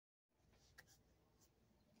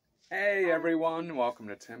Hey everyone, welcome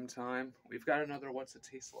to Tim Time. We've got another What's It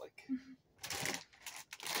Taste Like?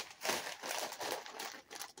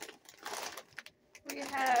 We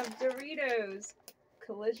have Doritos,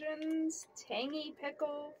 Collisions, Tangy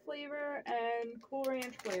Pickle flavor, and Cool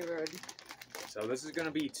Ranch flavored. So this is going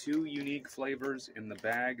to be two unique flavors in the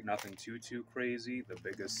bag, nothing too crazy. The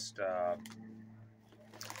biggest,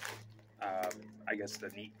 I guess the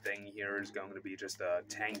neat thing here is going to be just a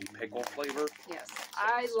tangy pickle flavor. Yes,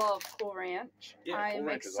 I love Cool Ranch. Yeah, I'm Cool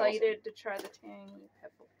Ranch is excited awesome. to try the Tangy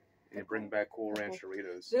Pickle. You bring back Cool Ranch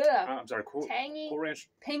Doritos. Ugh. I'm sorry, Cool Ranch.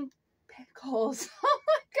 Pink pickles. Oh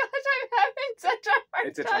my gosh, I'm having such a hard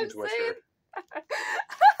It's a time tongue twister.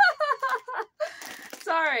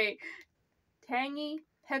 Sorry. Tangy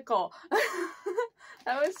pickle.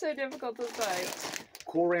 That was so difficult to say.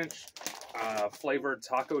 Cool Ranch flavored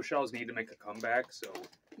taco shells need to make a comeback, so...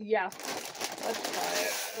 Yeah. Let's try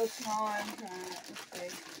it. Let's know I'm trying it.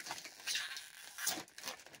 Let's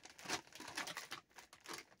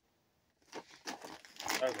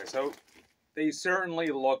see. Okay, so they certainly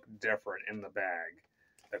look different in the bag.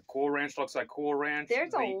 The Cool Ranch looks like Cool Ranch.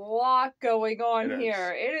 There's a lot going on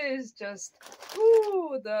here. It is just,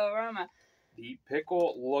 ooh, the aroma. The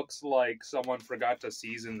pickle looks like someone forgot to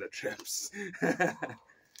season the chips.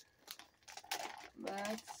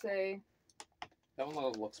 Let's see. That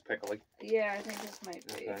one looks pickly. Yeah, I think this might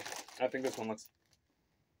be. Okay. I think this one looks...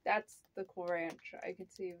 That's the Cool Ranch. I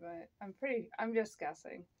could see, but I'm just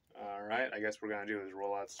guessing. Alright, I guess we're going to do this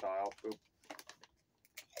rollout style. Oop.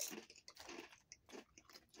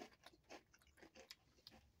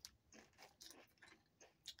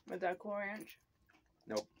 With that Cool Ranch?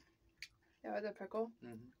 Nope. Yeah, with the pickle?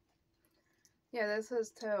 Mm-hmm. Yeah, this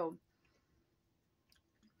is too.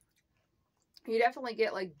 You definitely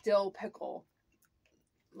get like dill pickle.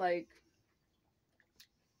 Like.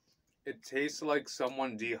 It tastes like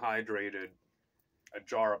someone dehydrated a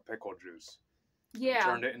jar of pickle juice. Yeah.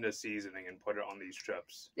 Turned it into seasoning and put it on these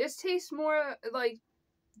chips. This tastes more like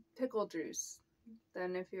pickle juice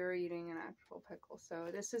than if you're eating an actual pickle.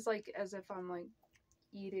 So this is like as if I'm like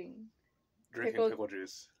eating. Drinking pickle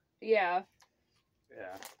juice. Yeah.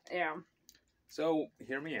 Yeah. Yeah. So,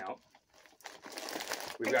 hear me out.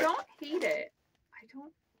 I don't hate it. I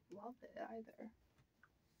don't love it either.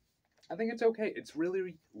 I think it's okay. It's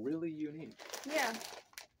really, really unique. Yeah.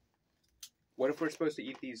 What if we're supposed to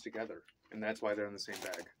eat these together? And that's why they're in the same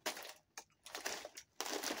bag.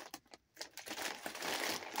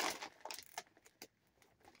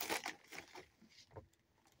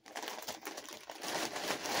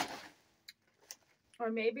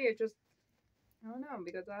 Or maybe it just, I don't know,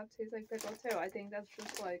 because that tastes like pickle too. I think that's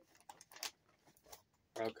just like...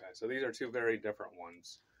 Okay, so these are two very different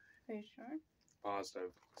ones. Are you sure?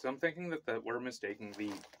 Positive. So I'm thinking that we're mistaking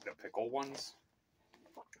the pickle ones.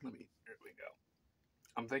 Here we go.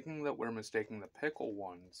 I'm thinking that we're mistaking the pickle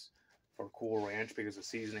ones for Cool Ranch because the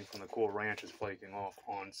seasoning from the Cool Ranch is flaking off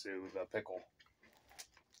onto the pickle.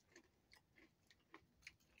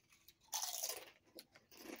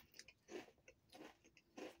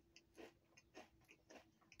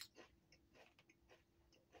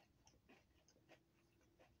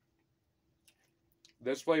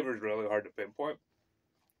 This flavor is really hard to pinpoint.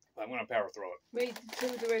 I'm going to power through it. Wait, so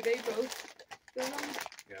were they both good ones?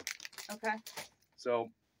 Yeah. Okay. So,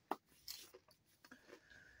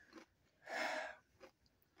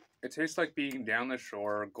 it tastes like being down the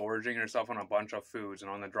shore, gorging yourself on a bunch of foods, and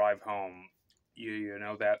on the drive home, you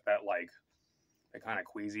know that like, the kind of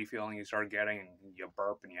queasy feeling you start getting, and you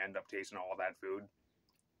burp and you end up tasting all of that food.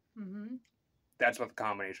 Mm-hmm. That's what the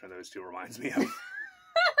combination of those two reminds me of.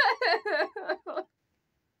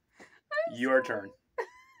 Your turn.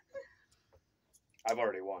 I've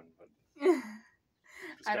already won, but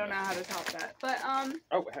I don't know how to top that. But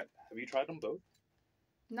oh, have you tried them both?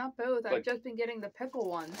 not both. I've just been getting the pickle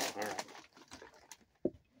ones. All right.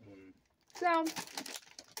 So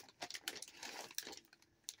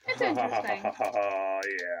it's interesting. Oh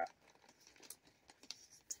yeah.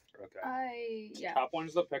 Okay. Yeah. Top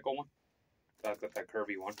one's the pickle one. That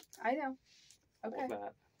curvy one. I know. Okay. Hold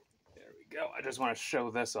that. There we go. I just want to show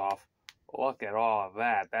this off. Look at all of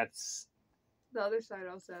that. That's... The other side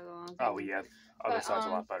also has a long Oh, yeah. Other side's a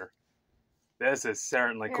lot better. This is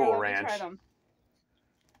certainly Cool Ranch. Try them.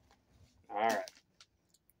 All right.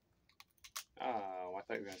 Oh, I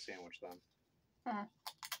thought you were going to sandwich them.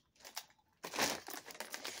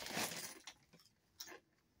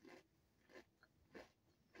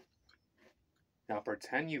 Now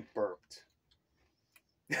pretend you burped.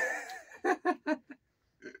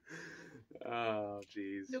 Oh,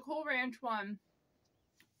 jeez. The Cool Ranch one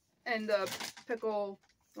and the pickle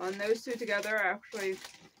one, those two together are actually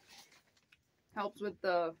Helps with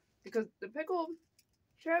because the pickle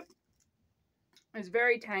chip is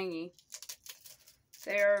very tangy.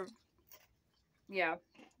 They're, yeah,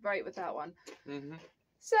 right with that one. Mm-hmm.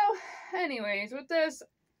 So, anyways, with this,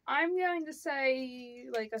 I'm going to say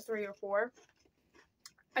like a 3 or 4.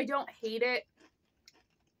 I don't hate it.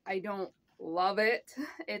 I don't love it.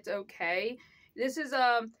 It's okay. This is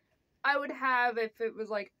I would have if it was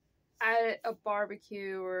like at a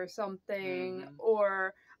barbecue or something,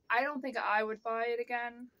 or I don't think I would buy it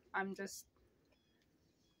again.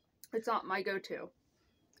 It's not my go-to.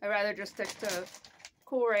 I'd rather just stick to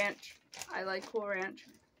Cool Ranch. I like Cool Ranch.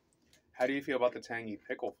 How do you feel about the tangy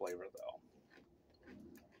pickle flavor, though?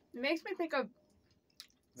 It makes me think of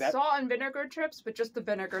salt and vinegar chips, but just the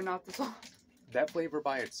vinegar, not the salt. That flavor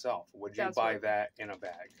by itself, would you buy that in a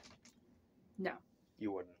bag? No.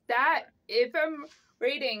 You wouldn't. That, if I'm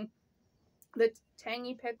rating the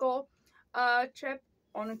tangy pickle chip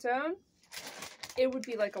on its own, it would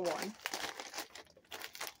be like a 1.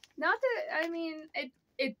 Not that, I mean,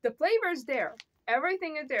 the flavor's there.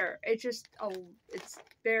 Everything is there. It's just, it's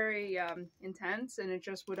very intense, and it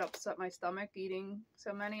just would upset my stomach eating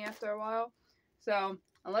so many after a while. So,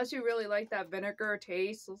 unless you really like that vinegar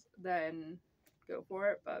taste, then go for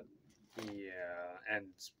it, but... Yeah, and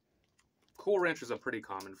Cool Ranch is a pretty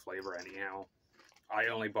common flavor anyhow. I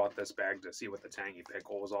only bought this bag to see what the tangy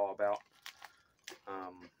pickle was all about.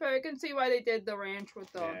 But I can see why they did the ranch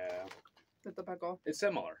with the pickle. It's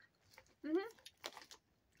similar. Mm-hmm.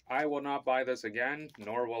 I will not buy this again,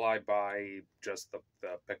 nor will I buy just the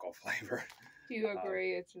pickle flavor. Do you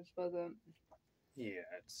agree? It just wasn't... Yeah,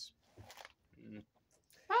 it's...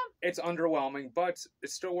 Huh? It's underwhelming, but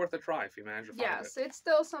it's still worth a try if you manage to find it. Yes, it's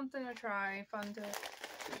still something to try. Fun to...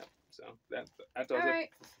 Yeah, so that does it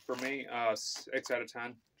for me. 6 out of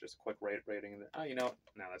 10. Just a quick rating. Oh, you know what?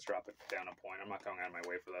 Now let's drop it down a point. I'm not going out of my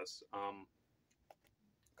way for this.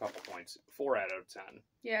 Couple points. 4 out of 10.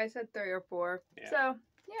 Yeah, I said 3 or 4. Yeah. So,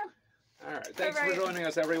 yeah. All right. Thanks for joining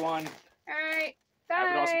us, everyone. All right. Bye.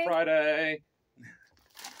 Have an awesome Friday.